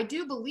had. But I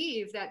do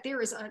believe that there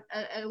is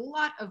a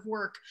lot of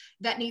work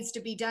that needs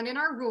to be done, and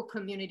our rural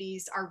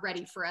communities are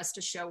ready for us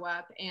to show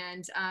up.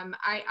 And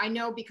I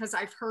know, because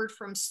I've heard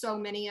from so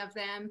many of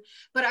them,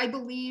 but I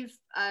believe,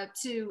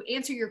 to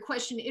answer your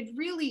question, it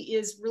really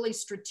is really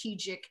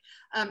strategic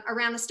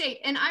around the state.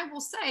 And I will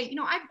say,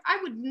 I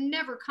would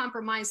never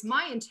compromise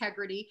my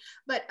integrity,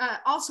 but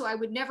also I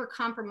would never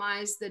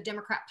compromise the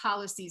Democrat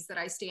policies that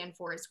I stand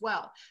for as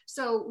well.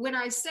 So when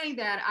I say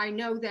that, I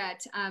know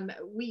that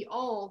we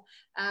all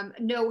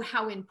know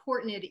how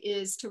important it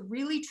is to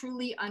really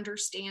truly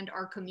understand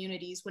our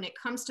communities when it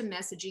comes to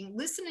messaging,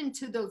 listening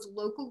to those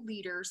local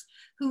leaders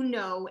who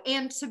know,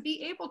 and to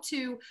be able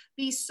to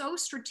be so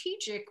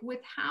strategic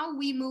with how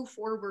we move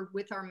forward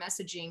with our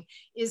messaging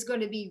is going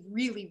to be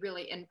really,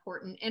 really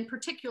important. And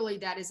particularly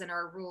that is in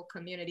our rural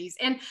communities.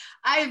 And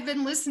I've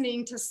been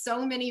listening to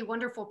so many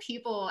wonderful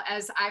people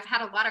as I've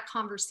had a lot of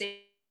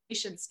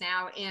conversations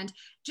now, and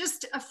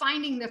just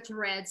finding the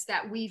threads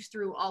that weave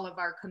through all of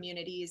our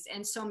communities.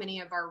 And so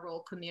many of our rural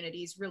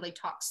communities really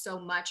talk so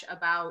much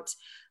about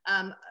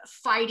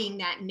fighting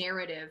that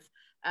narrative.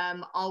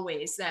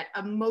 Always that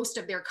most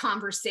of their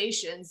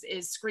conversations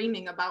is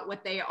screaming about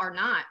what they are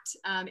not,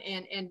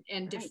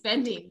 and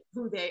defending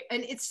who they,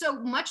 and it's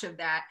so much of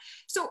that.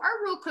 So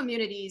our rural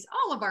communities,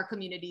 all of our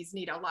communities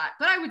need a lot,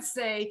 but I would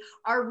say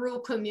our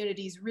rural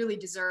communities really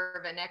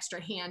deserve an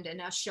extra hand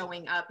in us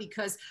showing up,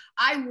 because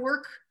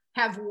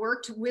have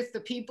worked with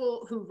the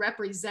people who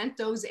represent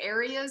those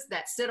areas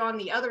that sit on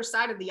the other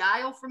side of the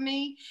aisle from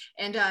me,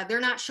 and they're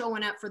not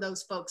showing up for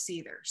those folks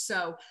either.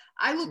 So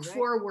I look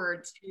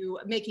forward to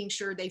making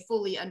sure they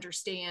fully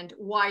understand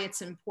why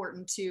it's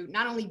important to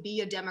not only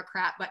be a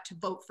Democrat, but to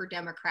vote for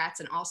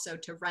Democrats and also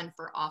to run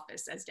for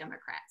office as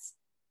Democrats.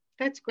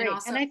 That's great.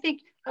 And I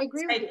think I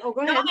agree with you. Oh,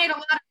 go ahead. Donate a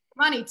lot of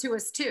money to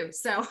us too.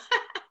 So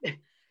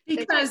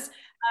because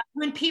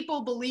when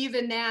people believe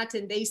in that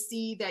and they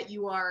see that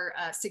you are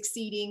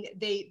succeeding,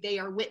 they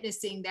are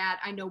witnessing that.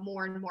 I know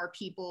more and more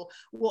people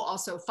will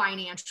also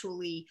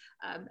financially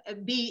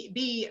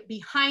be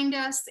behind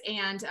us,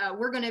 and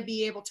we're going to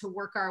be able to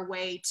work our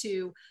way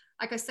to,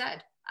 like I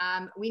said,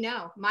 we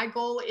know my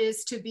goal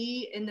is to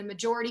be in the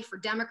majority for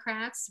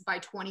Democrats by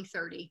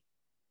 2030.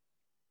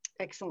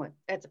 Excellent.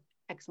 That's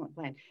excellent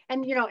plan.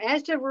 And,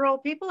 as to rural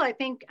people, I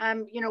think,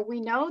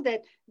 we know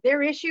that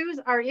their issues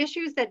are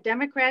issues that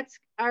Democrats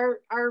are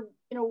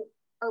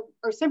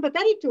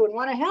sympathetic to and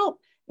want to help,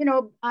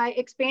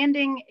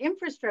 expanding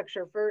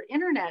infrastructure for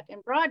internet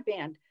and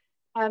broadband,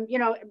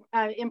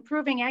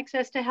 improving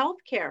access to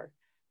healthcare,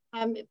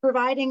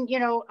 providing,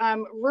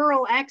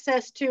 rural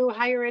access to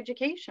higher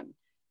education,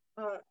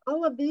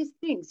 all of these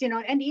things,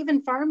 and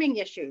even farming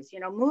issues,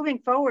 moving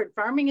forward,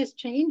 farming is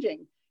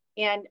changing.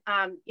 And,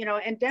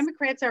 and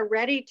Democrats are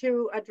ready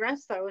to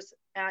address those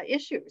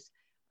issues.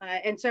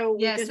 And so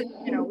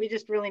we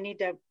just really need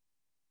to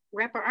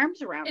wrap our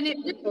arms around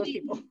those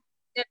people.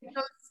 It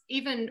goes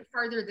even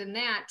further than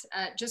that.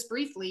 Just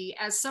briefly,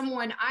 as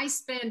someone, I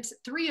spent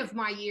 3 of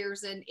my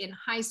years in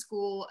high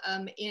school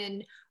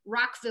in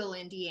Rockville,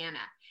 Indiana.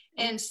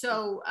 And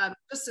so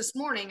just this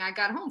morning, I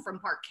got home from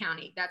Park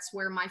County. That's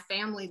where my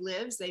family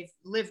lives. They've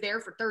lived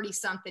there for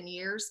 30-something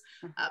years.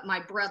 My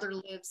brother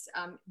lives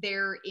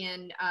there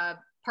in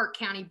Park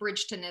County,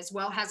 Bridgeton as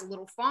well, has a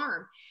little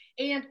farm.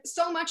 And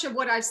so much of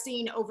what I've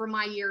seen over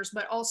my years,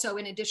 but also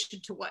in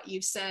addition to what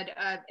you've said,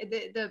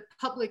 the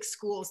public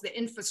schools, the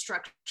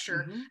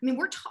infrastructure. I mean,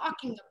 we're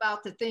talking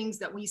about the things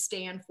that we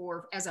stand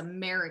for as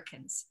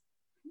Americans.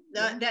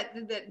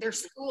 that their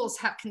schools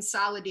have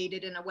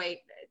consolidated in a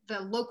way.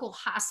 The local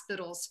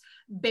hospitals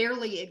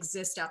barely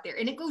exist out there,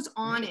 and it goes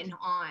on and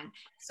on.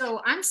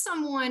 So I'm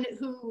someone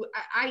who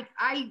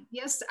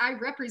yes, I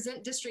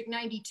represent District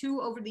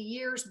 92 over the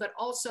years, but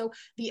also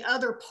the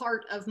other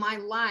part of my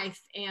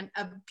life, and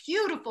a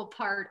beautiful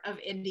part of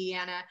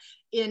Indiana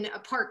in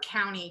Park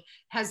County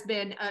has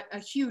been a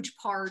huge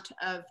part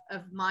of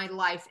my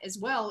life as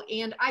well.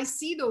 And I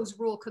see those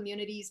rural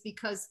communities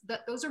because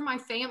those are my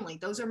family,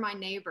 those are my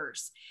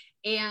neighbors.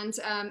 And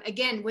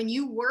again, when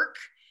you work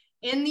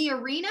in the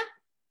arena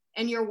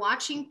and you're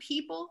watching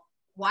people,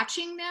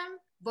 watching them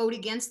vote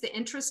against the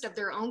interest of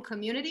their own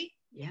community,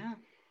 yeah,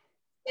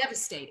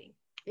 devastating.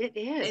 It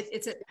is.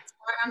 It's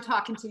why I'm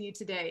talking to you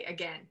today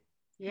again.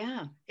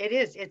 Yeah, it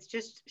is. It's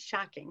just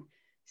shocking.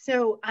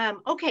 So,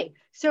 okay.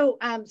 So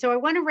I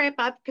want to wrap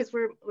up because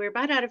we're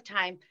about out of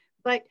time,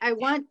 but I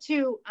want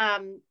to,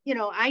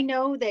 I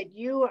know that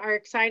you are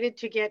excited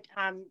to get,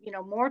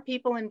 more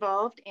people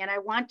involved, and I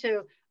want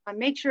to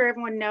make sure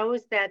everyone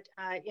knows that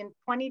in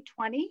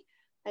 2020,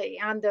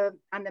 on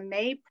the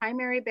May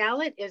primary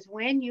ballot is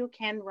when you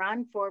can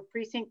run for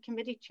precinct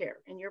committee chair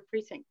in your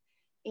precinct,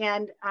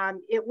 and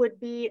it would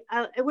be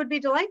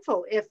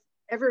delightful if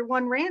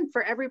everyone ran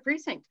for every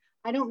precinct.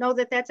 I don't know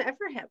that that's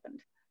ever happened.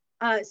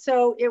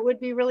 So it would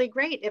be really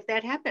great if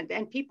that happened.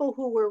 And people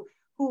who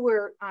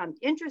were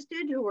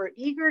interested, who were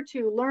eager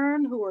to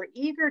learn, who were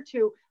eager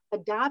to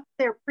adopt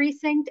their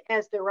precinct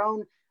as their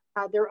own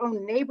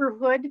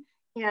neighborhood,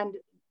 and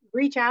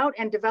reach out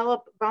and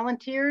develop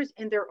volunteers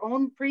in their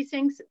own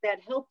precincts that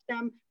help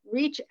them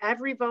reach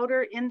every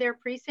voter in their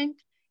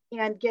precinct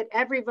and get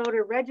every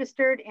voter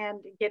registered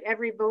and get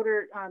every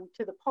voter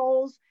to the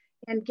polls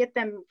and get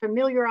them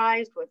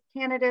familiarized with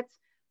candidates.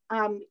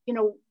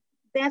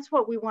 That's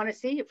what we want to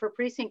see for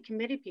precinct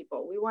committee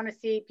people. We want to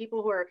see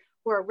people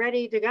who are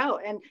ready to go.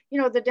 And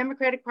the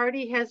Democratic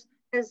Party has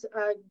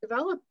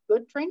developed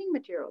good training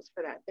materials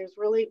for that. There's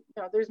really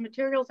there's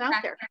materials out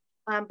there,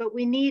 but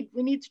we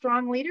need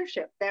strong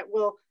leadership that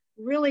will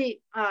really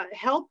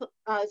help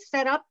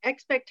set up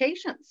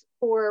expectations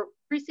for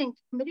precinct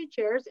committee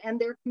chairs and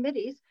their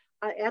committees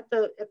at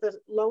the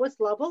lowest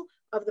level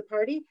of the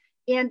party,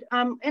 and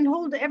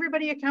hold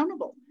everybody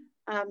accountable.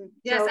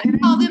 Yes, I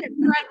call them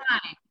front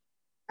line.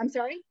 I'm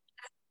sorry?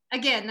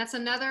 Again, that's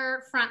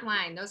another front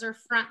line. Those are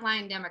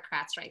frontline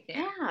Democrats right there.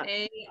 Yeah.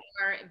 They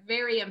are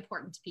very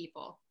important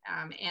people,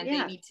 and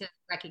they need to be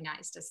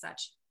recognized as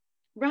such.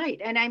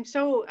 Right, and I'm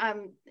so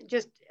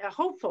just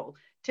hopeful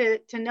to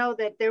know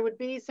that there would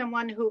be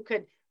someone who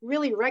could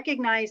really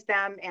recognize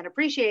them and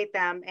appreciate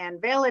them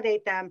and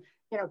validate them,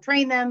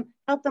 train them,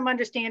 help them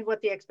understand what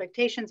the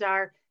expectations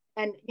are,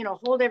 and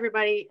hold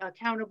everybody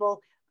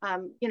accountable.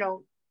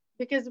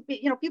 Because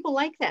people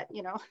like that.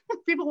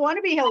 People want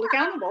to be held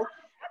accountable,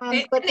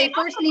 but they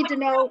first need to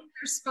know what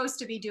they're supposed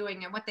to be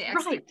doing and what the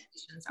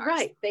expectations are.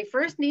 Right. They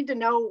first need to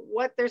know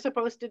what they're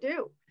supposed to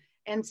do.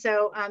 And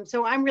so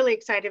I'm really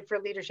excited for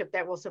leadership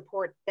that will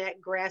support that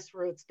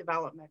grassroots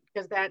development,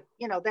 because that's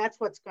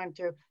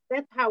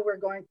how we're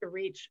going to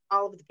reach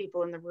all of the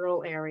people in the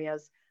rural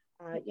areas,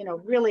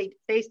 really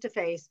face to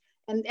face.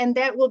 And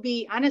that will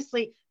be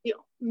honestly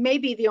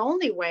maybe the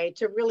only way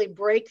to really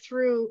break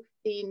through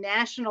the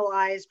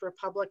nationalized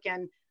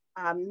Republican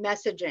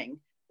messaging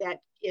that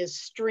is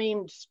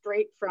streamed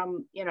straight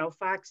from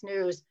Fox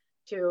News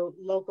to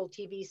local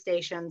TV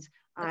stations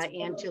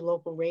and to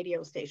local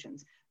radio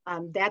stations.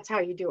 That's how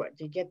you do it.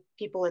 You get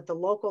people at the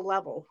local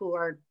level who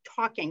are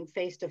talking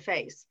face to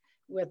face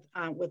with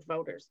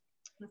voters.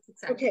 That's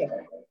exactly. Okay,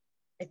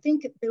 I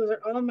think those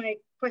are all my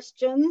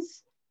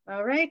questions.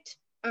 All right.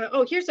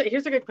 Here's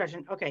a good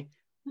question. Okay,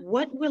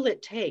 what will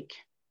it take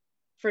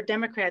for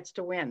Democrats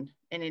to win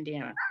in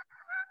Indiana?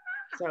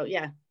 So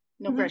yeah,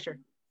 no pressure.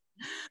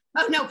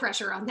 Oh, no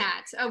pressure on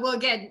that. Well,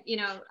 again,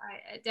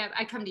 Deb,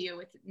 I come to you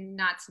with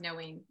not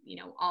knowing,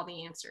 all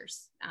the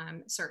answers,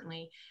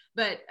 certainly.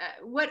 But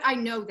what I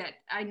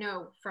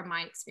know from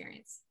my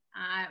experience,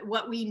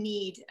 what we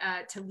need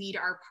to lead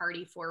our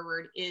party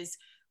forward is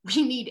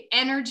we need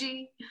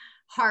energy,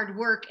 hard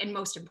work, and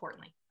most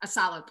importantly, a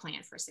solid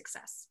plan for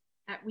success.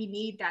 We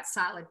need that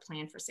solid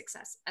plan for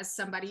success. As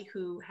somebody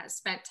who has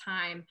spent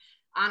time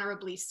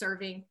honorably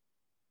serving,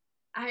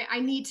 I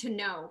need to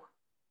know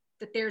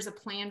that there's a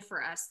plan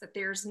for us, that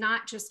there's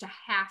not just a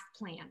half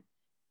plan,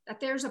 that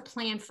there's a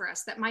plan for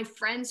us, that my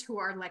friends who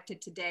are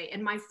elected today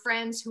and my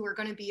friends who are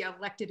going to be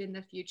elected in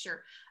the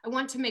future, I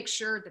want to make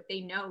sure that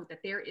they know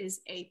that there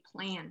is a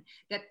plan,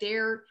 that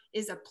there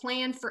is a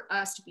plan for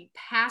us to be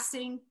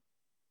passing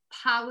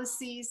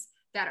policies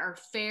that are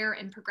fair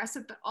and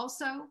progressive, but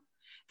also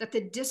that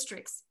the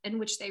districts in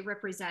which they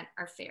represent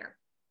are fair.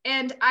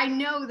 And I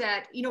know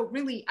that,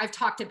 really, I've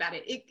talked about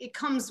it. It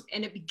comes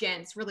and it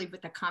begins really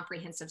with a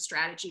comprehensive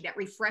strategy that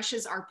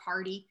refreshes our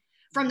party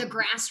from the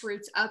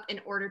grassroots up in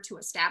order to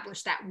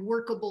establish that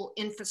workable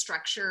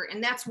infrastructure.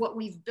 And that's what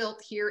we've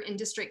built here in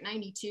District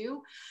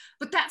 92.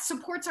 But that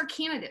supports our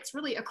candidates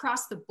really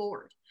across the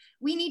board.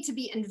 We need to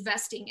be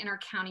investing in our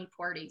county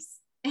parties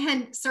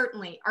and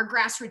certainly our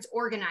grassroots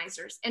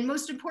organizers. And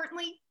most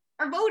importantly,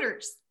 our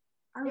voters.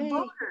 Our Yay.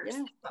 voters.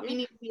 Yeah. What we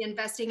need to be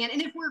investing in.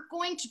 And if we're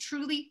going to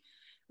truly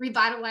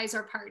revitalize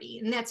our party,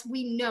 and that's,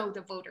 we know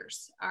the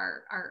voters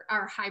are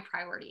high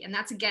priority. And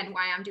that's, again,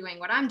 why I'm doing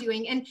what I'm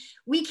doing. And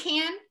we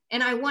can,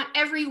 and I want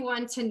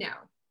everyone to know,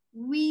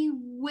 we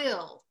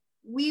will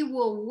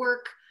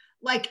work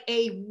like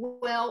a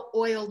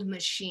well-oiled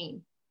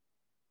machine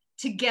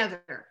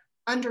together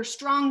under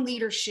strong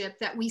leadership,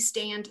 that we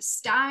stand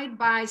side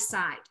by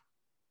side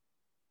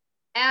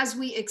as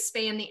we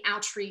expand the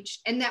outreach,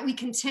 and that we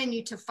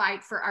continue to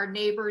fight for our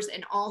neighbors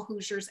and all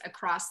Hoosiers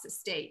across the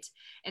state.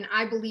 And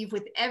I believe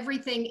with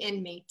everything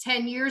in me,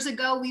 10 years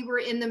ago, we were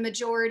in the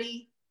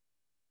majority.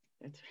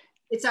 That's right.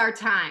 It's our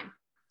time.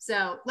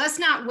 So let's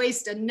not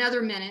waste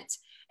another minute.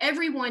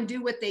 Everyone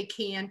do what they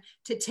can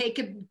to take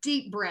a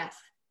deep breath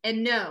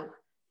and know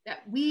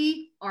that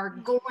we are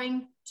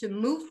going to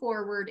move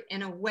forward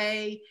in a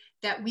way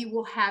that we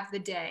will have the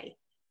day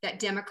that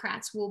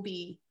Democrats will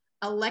be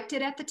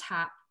elected at the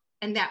top,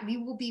 and that we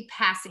will be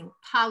passing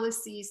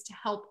policies to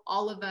help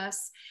all of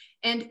us.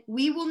 And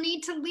we will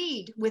need to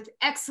lead with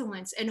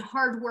excellence and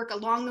hard work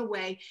along the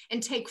way,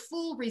 and take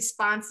full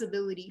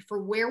responsibility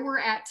for where we're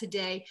at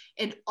today,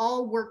 and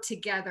all work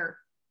together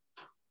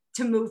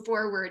to move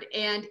forward.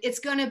 And it's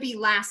gonna be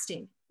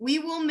lasting. We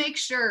will make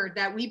sure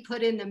that we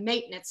put in the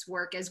maintenance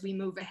work as we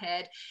move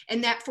ahead,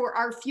 and that for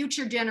our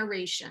future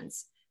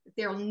generations,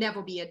 there will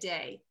never be a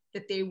day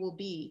that they will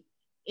be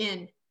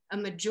in a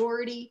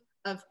majority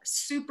of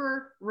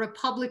super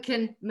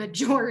Republican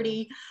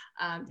majority.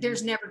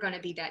 There's never going to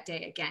be that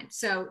day again.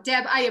 So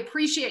Deb, I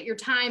appreciate your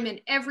time,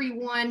 and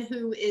everyone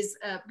who is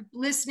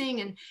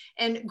listening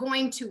and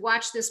going to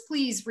watch this,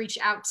 please reach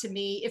out to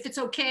me. If it's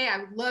okay, I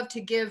would love to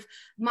give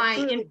my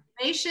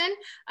information.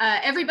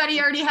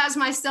 Everybody already has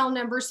my cell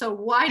number, so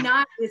why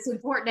not? It's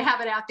important to have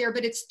it out there,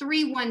 but it's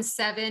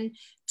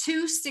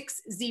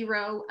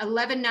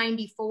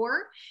 317-260-1194.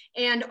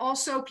 And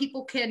also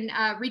people can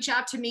reach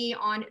out to me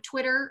on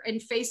Twitter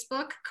and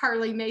Facebook,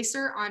 Carly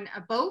Macer on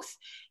both.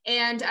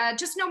 And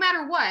just no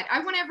matter what, I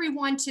want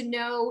everyone to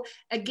know,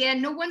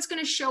 again, no one's going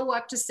to show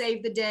up to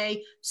save the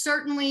day.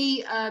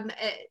 Certainly,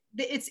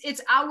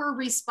 it's our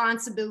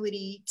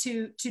responsibility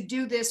to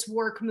do this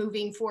work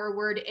moving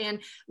forward.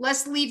 And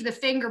let's leave the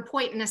finger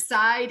pointing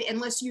aside,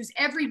 and let's use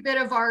every bit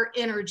of our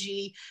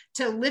energy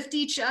to lift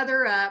each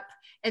other up.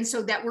 And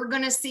so that we're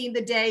going to see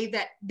the day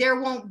that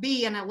there won't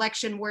be an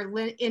election where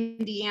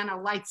Indiana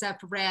lights up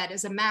red.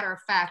 As a matter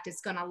of fact,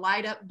 it's going to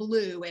light up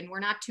blue, and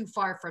we're not too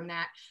far from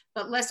that.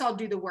 But let's all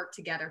do the work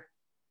together.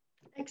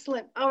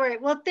 Excellent. All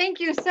right. Well, thank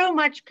you so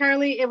much,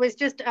 Carly. It was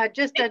just a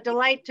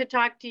delight to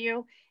talk to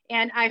you,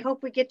 and I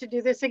hope we get to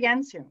do this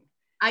again soon.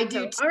 I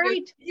do too. All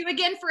right. Thank you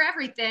again for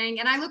everything,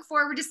 and I look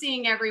forward to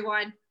seeing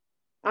everyone.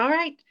 All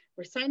right.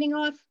 We're signing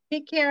off.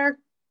 Take care.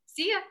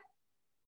 See ya.